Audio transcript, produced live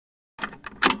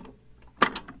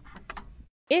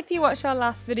If you watched our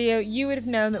last video, you would have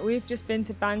known that we've just been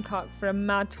to Bangkok for a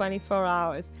mad 24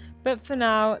 hours. But for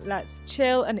now, let's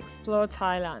chill and explore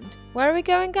Thailand. Where are we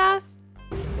going, guys?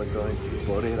 We're going to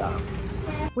Buriram.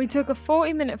 We took a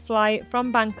 40-minute flight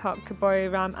from Bangkok to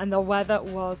Buriram and the weather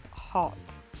was hot.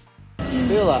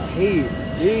 Feel that heat,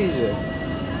 Jesus.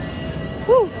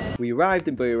 Woo. We arrived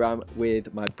in Buriram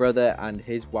with my brother and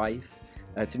his wife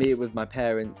to meet with my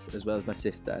parents as well as my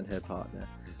sister and her partner.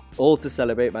 All to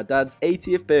celebrate my dad's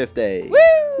 80th birthday. Woo!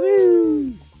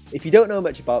 Woo! If you don't know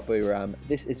much about Buriram,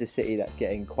 this is a city that's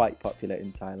getting quite popular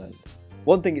in Thailand.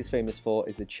 One thing it's famous for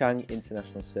is the Chang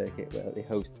International Circuit, where they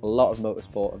host a lot of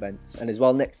motorsport events, and as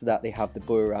well next to that they have the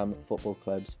Buriram Football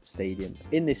Club's stadium.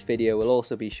 In this video we'll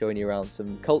also be showing you around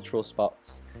some cultural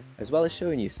spots, as well as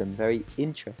showing you some very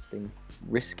interesting,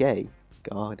 risque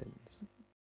gardens.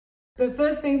 But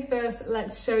first things first,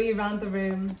 let's show you around the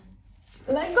room.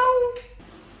 Let's go!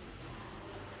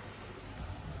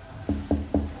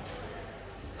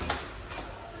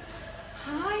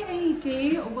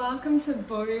 Welcome to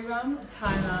Buriram,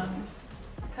 Thailand.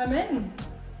 Come in.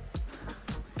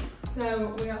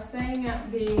 So we are staying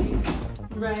at the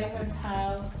Ray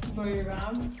Hotel,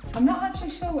 Buriram. I'm not actually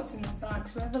sure what's in this bag,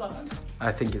 should we have a look?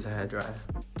 I think it's a hairdryer.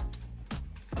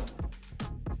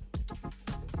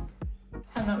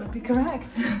 And that would be correct.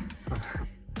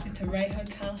 It's a Ray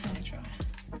Hotel hairdryer.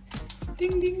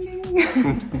 Ding ding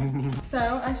ding.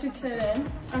 So as you turn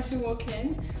in, as you walk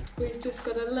in, we've just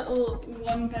got a little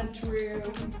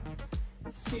one-bedroom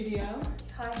studio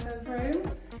type of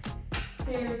room.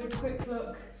 Here is a quick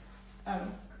look. Oh,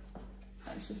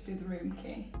 let's just do the room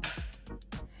key.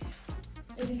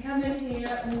 If you come in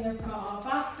here, we have got our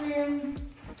bathroom.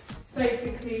 It's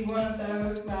basically one of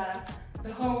those where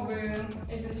the whole room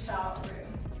is a shower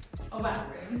room, a wet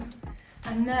room.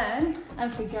 And then,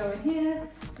 as we go in here,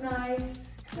 nice,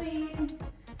 clean,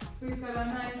 we've got a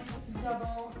nice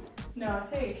double, no, I'd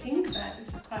say a king bed.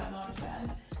 This is quite a large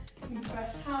bed. Some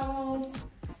fresh towels,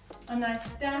 a nice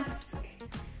desk,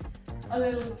 a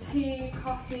little tea,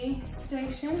 coffee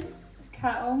station,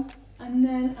 kettle, and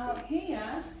then out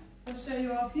here, I'll show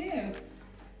you our view.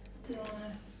 If you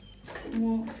want to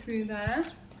walk through there,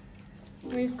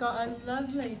 we've got a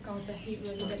lovely, God, the heat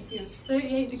really gets here. It's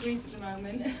 38 degrees at the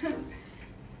moment.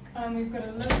 And we've got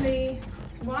a lovely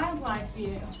wildlife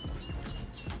view.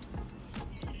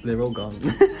 They're all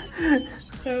gone.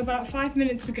 So about 5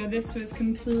 minutes ago, this was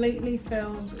completely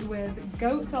filled with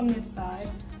goats on this side,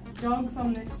 dogs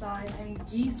on this side, and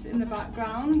geese in the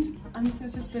background. And this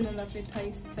has just been a lovely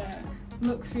place to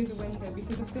look through the window,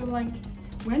 because I feel like,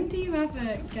 when do you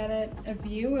ever get a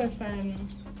view of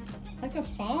like a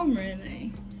farm,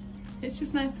 really? It's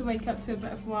just nice to wake up to a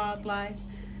bit of wildlife,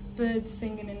 birds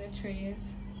singing in the trees.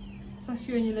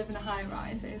 Especially when you live in a high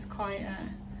rise, it is quite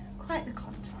the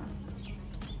contrast.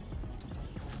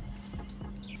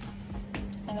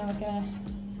 And now we're gonna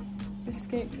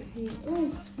escape the heat.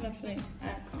 Oh, lovely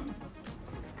aircon.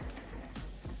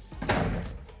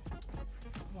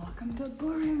 Welcome to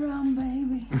Buriram,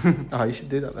 baby. Oh, you should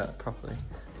do that better properly.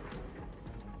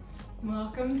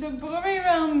 Welcome to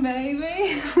Buriram,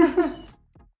 baby.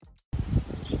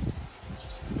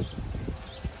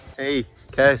 Hey,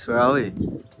 Keris, where are we?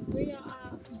 We are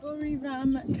at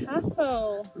Buriram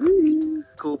Castle.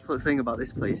 Cool thing about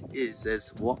this place is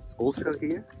there's what's also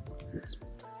here.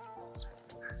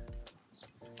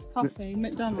 Coffee,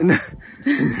 McDonald's.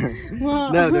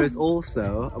 No, there is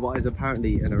also what is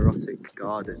apparently an erotic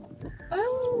garden.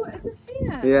 Oh, is this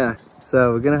here? Yeah,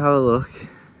 so we're gonna have a look.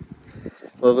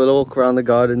 We'll have a walk around the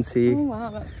garden, see. Oh wow,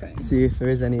 that's pretty. See if there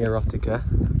is any erotica,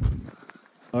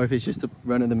 or if it's just a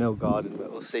run-of-the-mill garden,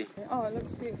 but we'll see. Oh, it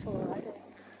looks beautiful already.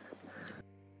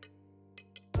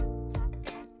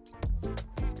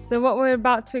 So what we're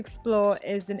about to explore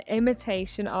is an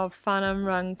imitation of Phanam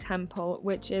Rung Temple,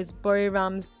 which is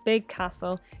Buriram's big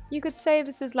castle. You could say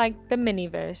this is like the mini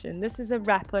version. This is a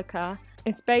replica.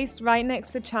 It's based right next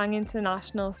to Chang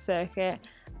International Circuit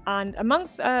and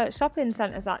amongst shopping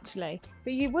centres actually.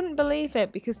 But you wouldn't believe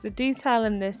it because the detail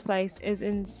in this place is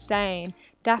insane.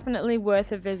 Definitely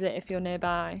worth a visit if you're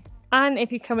nearby. And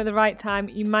if you come at the right time,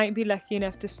 you might be lucky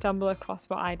enough to stumble across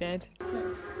what I did.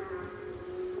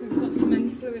 We've got some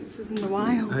influencers in the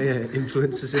wild. Oh yeah,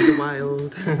 influencers in the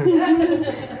wild.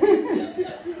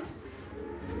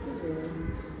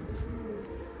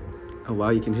 Oh wow,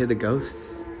 you can hear the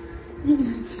ghosts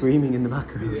screaming in the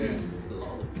background. Yeah, there's a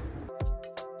lot of them.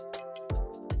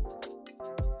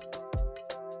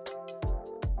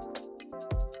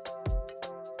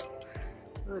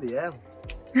 Bloody hell.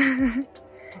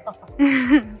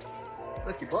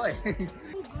 Lucky boy.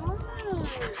 Wow,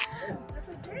 that's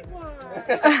a big one.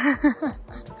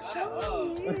 So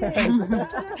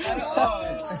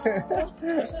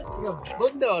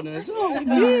Bunda on us. Oh,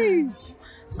 jeez.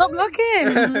 Stop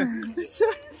looking.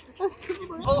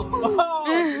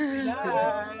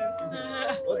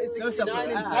 What's 69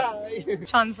 in Thai?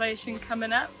 Translation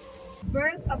coming up.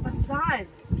 Birth of a son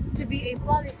to be a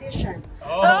politician.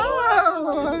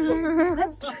 Oh.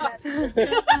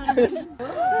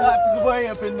 That's way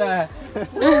up in there. Oh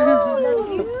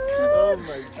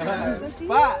my god. That's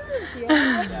fat.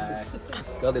 Yeah.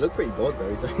 God, they look pretty good though.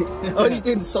 He's like, oh, and he's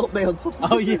doing the salt bay on top.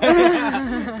 Oh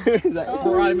yeah. He's like,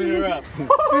 Priming her up.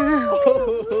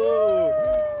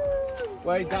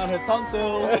 Way down her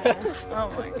tonsil. Oh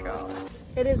my god.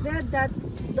 It is said that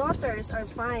daughters are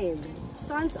fine,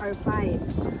 sons are fine,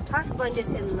 husband is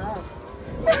in love.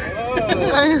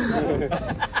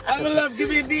 I'm in love. Give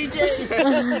me a DJ.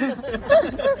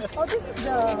 Oh, this is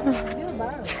the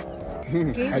wheelbarrow.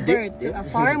 Gave birth to a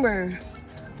farmer.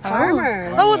 Farmer.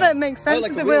 Oh, well, that makes sense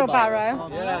like with a the wheelbarrow.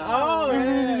 Yeah. Oh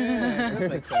yeah. That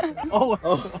makes sense. Oh.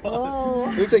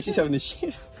 Oh. Looks like she's having a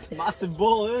shit. Massive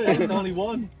ball. It's only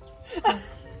one.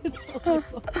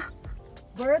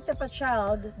 Birth of a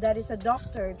child that is a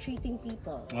doctor treating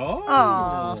people. Oh.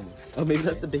 Aww. Oh, maybe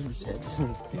that's the baby's head.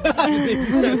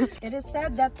 It is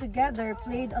said that together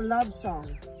played a love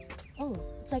song. Oh,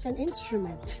 it's like an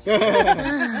instrument.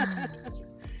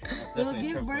 Will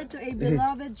give birth to a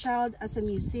beloved child as a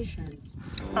musician.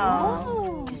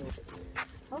 Oh.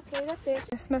 Okay, that's it.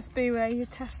 This must be where you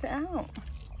test it out.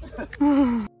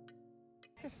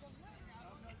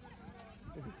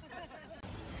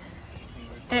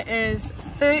 It is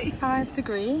 35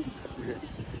 degrees.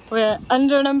 We're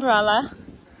under an umbrella.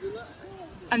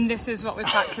 And this is what we're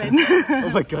tackling.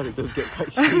 Oh my god, it does get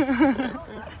quite steep. Well,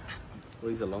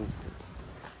 these are long steps.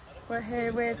 We're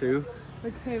here with 2,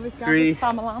 Gaz's 3,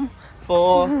 family.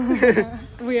 4.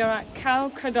 We are at Khao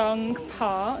Kradong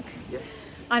Park.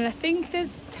 Yes. And I think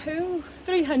there's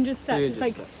 300 steps. It's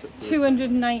like steps,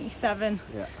 297,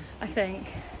 Yeah. I think.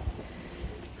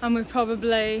 And we're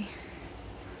probably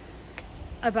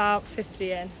about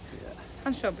 50 in. Yeah.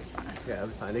 I'm sure we'll be fine. Yeah, it'll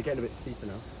be fine. They're getting a bit steeper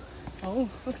now. Oh,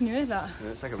 look, can you hear that?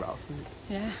 Yeah, it's like a rattlesnake.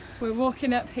 Yeah. We're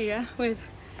walking up here with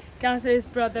Gaz's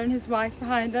brother and his wife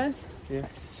behind us.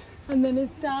 Yes. And then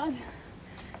his dad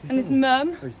and his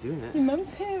mum. Oh, he's doing it. Your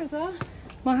mum's here as well.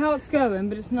 My heart's going,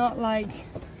 but it's not like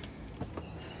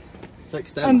It's like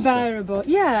stairwell unbearable.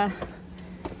 Yeah.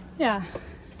 Yeah.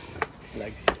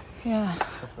 legs. Yeah.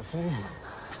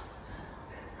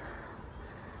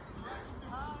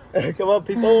 Come on,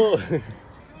 people!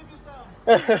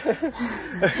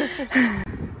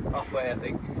 Halfway, I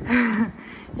think.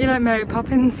 You like Mary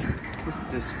Poppins?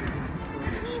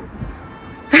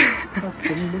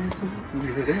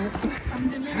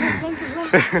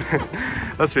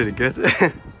 That's really good.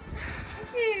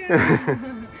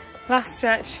 Last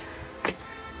stretch.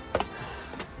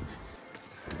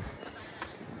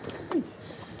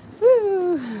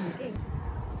 Woo!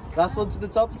 Last one to the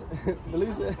top, the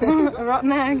loser. A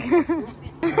rotten egg.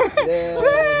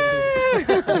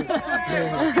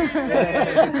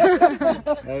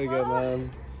 There we go,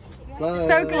 man. Smile.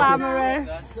 So glamorous.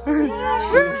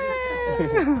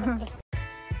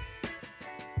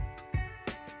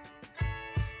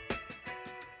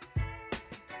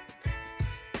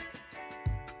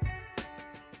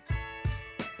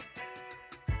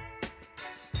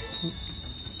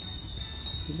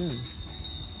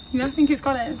 Yeah, I think it's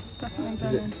got it. It's definitely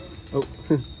burning. Oh,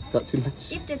 is that too much?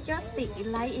 If the joystick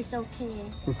light is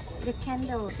okay, the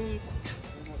candle,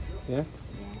 Yeah?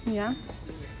 Yeah.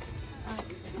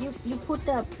 you put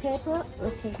the paper,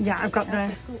 okay. Yeah, I've got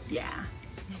the. Good. Yeah.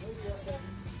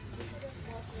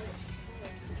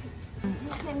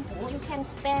 You can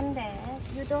stand there.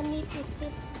 You don't need to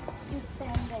sit. You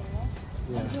stand there,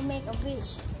 and you make a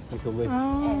wish, Like a wish.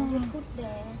 and you put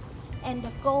there, and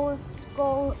the gold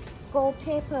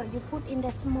paper you put in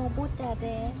the small Buddha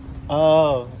there.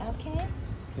 Oh, Okay.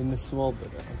 in the small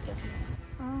bit. Okay.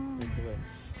 Oh. Make a wish.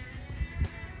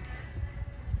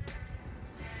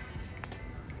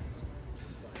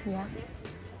 Yeah.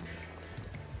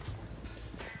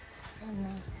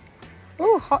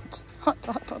 Oh, hot. Hot,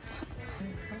 hot, hot.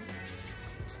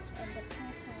 And the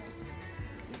paper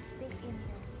you stick in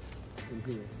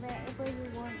there, wherever you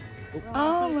want.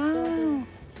 Oh, wow.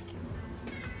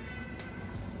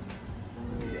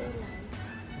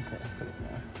 Okay, I'll put it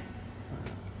there.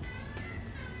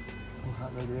 Oh, how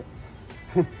do I do it?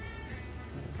 To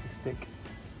stick.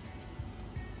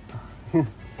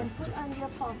 And put on your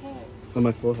forehead. On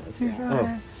my forehead?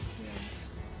 Oh.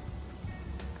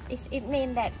 It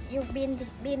means that you've been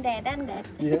there, done that.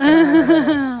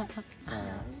 Yeah.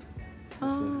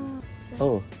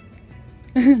 Oh.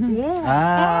 Yeah.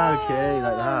 Ah, okay,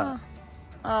 like that.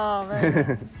 Oh, very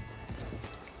nice.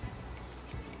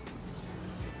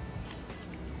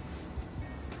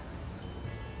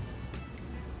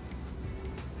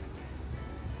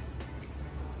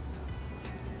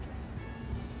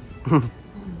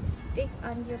 Stick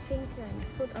on your finger and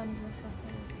put on your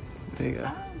forehead. There you go.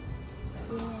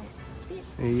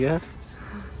 Yeah.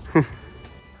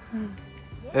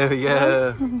 There you go.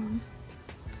 There we go.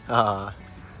 Ah.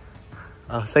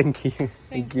 Oh, thank you.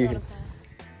 Thank you.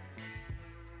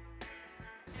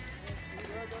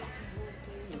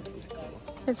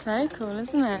 It's very cool,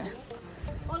 isn't it?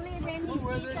 Only rainy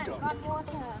season got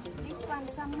water. This one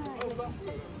summer is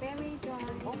very dry.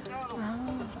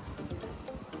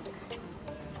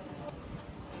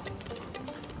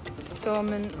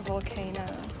 Dormant volcano.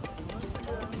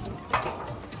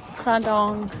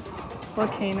 Kradong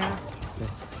Volcano.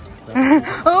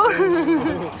 Oh!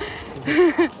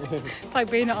 It's like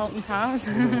being at Alton Towers.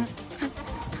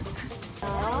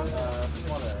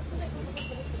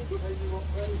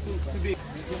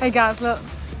 Hey guys, look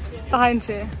behind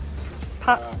you.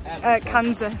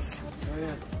 Kansas.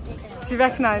 Do you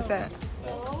recognise it?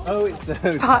 Oh, it's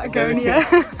Patagonia.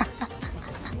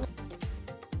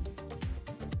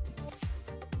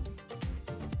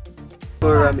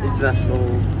 For international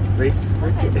race. I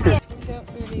don't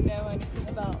really know anything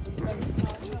about race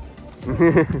culture.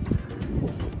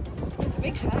 It's a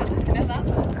big shack, I know that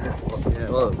much. Yeah,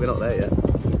 well, we're not there yet. Oh,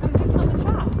 is this not the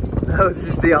track? No, this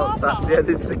is the outside. Yeah,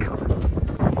 this is the car.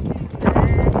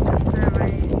 This is the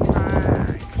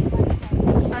racetrack.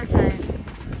 Okay.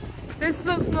 This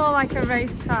looks more like a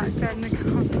racetrack than the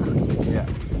car park. Yeah.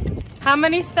 How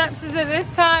many steps is it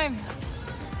this time?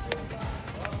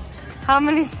 How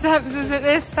many steps is it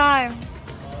this time?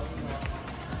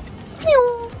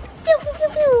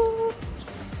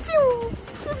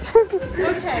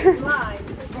 Okay, live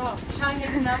from Chang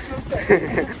International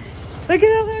Circuit. Look at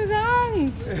all those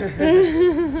arms!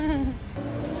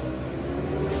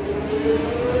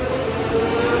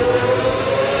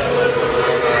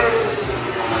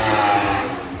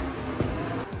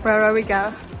 Where are we,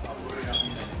 Gaz?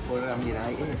 Buriram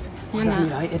United.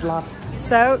 United, lad.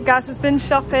 So, Gaz has been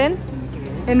shopping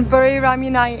in Buriram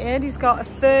United. He's got a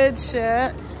third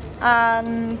shirt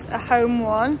and a home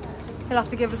one. He'll have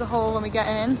to give us a haul when we get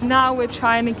in. Now we're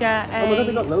trying to get a... Oh my god,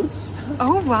 they've got loads of stuff.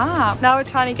 Oh wow. Now we're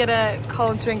trying to get a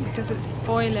cold drink because it's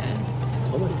boiling.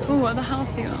 Oh my god. Oh, what are the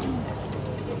healthy ones?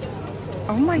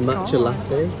 Oh my god. Matcha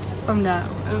latte. Oh no.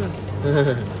 Oh.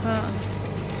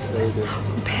 So good.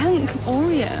 Pink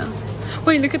Oreo.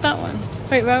 Wait, look at that one.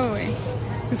 Wait, where were we?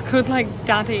 It's called like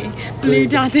Daddy. Blue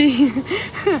Daddy.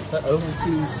 That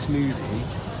Ovaltine smoothie.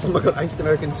 Oh my god, iced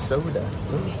American soda.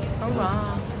 Oh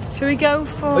wow. Should we go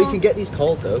for... Oh, you can get these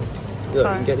cold though. Look, you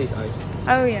Sorry. can get these iced.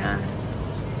 Oh yeah.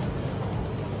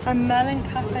 A melon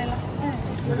cafe latte.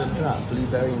 Look at that,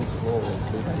 blueberry and floral.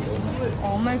 Blueberry orange.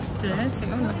 Almost dirty.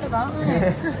 Oh, look at that.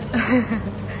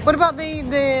 What about the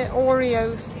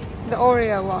Oreos? The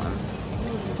Oreo one?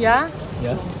 Yeah?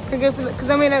 Yeah? Can we go for the... Because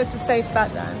then we know it's a safe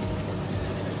bet then.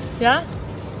 Yeah?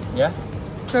 Yeah?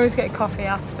 We can always get coffee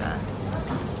after.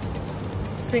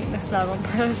 Sweetness level,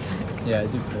 perfect. Yeah,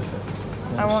 do perfect.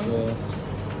 I want...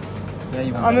 Yeah,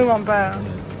 you want I only want both.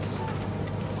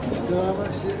 So how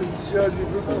much did you charge you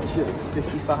for a milkshake?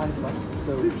 55 man.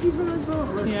 So 55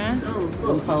 baht. Yeah. Oh,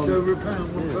 well, £1. just over £1.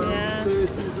 £1.30. Yeah.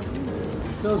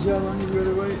 Tells you how long you've got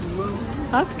to wait as well.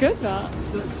 That's good, that.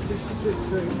 66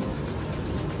 seconds.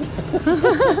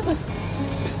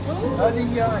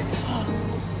 Adding ice.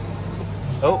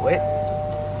 Oh, wait.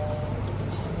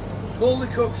 Pull the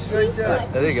cup straight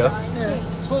out. There you go. Yeah,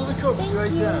 pull the cup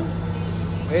straight out.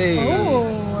 Hey.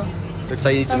 Oh. Looks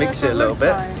like you need to mix it a little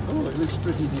bit. Like. Oh, it looks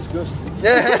pretty disgusting.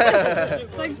 Yeah.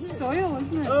 It's like soil,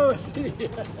 isn't it? Oh, I see.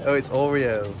 Yeah. Oh, it's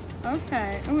Oreo.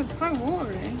 Okay. Oh, it's quite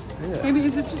watery. Yeah. Maybe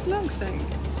is it just milkshake?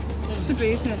 Should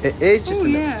be, isn't it? It is just Oh a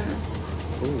yeah.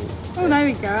 Ooh. Oh, there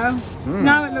we go.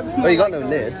 Now it looks more. Oh, you got like no Oreo.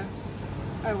 lid.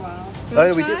 Oh wow.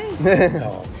 Oh, we did.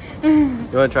 Oh.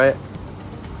 You want to try it?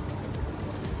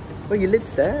 Oh, your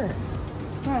lid's there.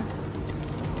 Where?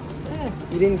 Yeah.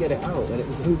 You didn't get it out when it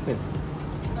was open.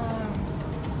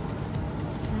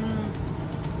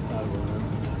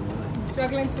 I'm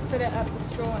struggling to fit it up the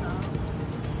straw now.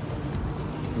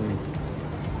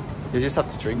 You just have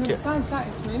to drink it. Besides that,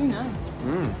 it's really nice.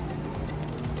 Mm.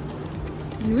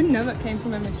 You wouldn't know that came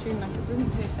from a machine. Like it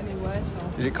doesn't taste any worse.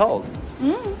 Or... Is it cold?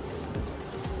 Mm.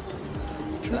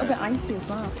 A little bit icy as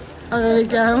well. Oh, there we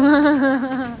go.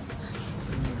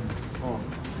 Oh.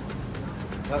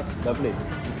 That's lovely.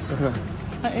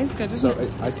 That is good, isn't So it?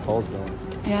 it's ice cold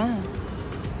though. Yeah.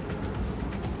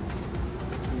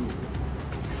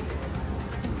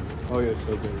 Oh, you're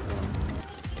so good.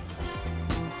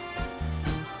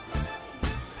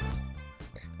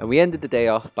 And we ended the day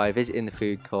off by visiting the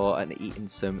food court and eating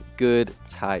some good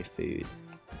Thai food.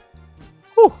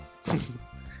 Whew.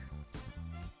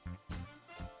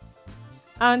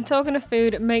 And talking of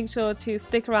food, make sure to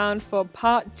stick around for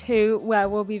part 2, where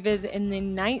we'll be visiting the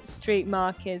night street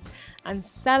markets and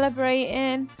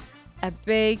celebrating a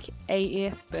big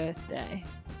 80th birthday.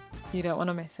 You don't want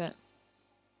to miss it.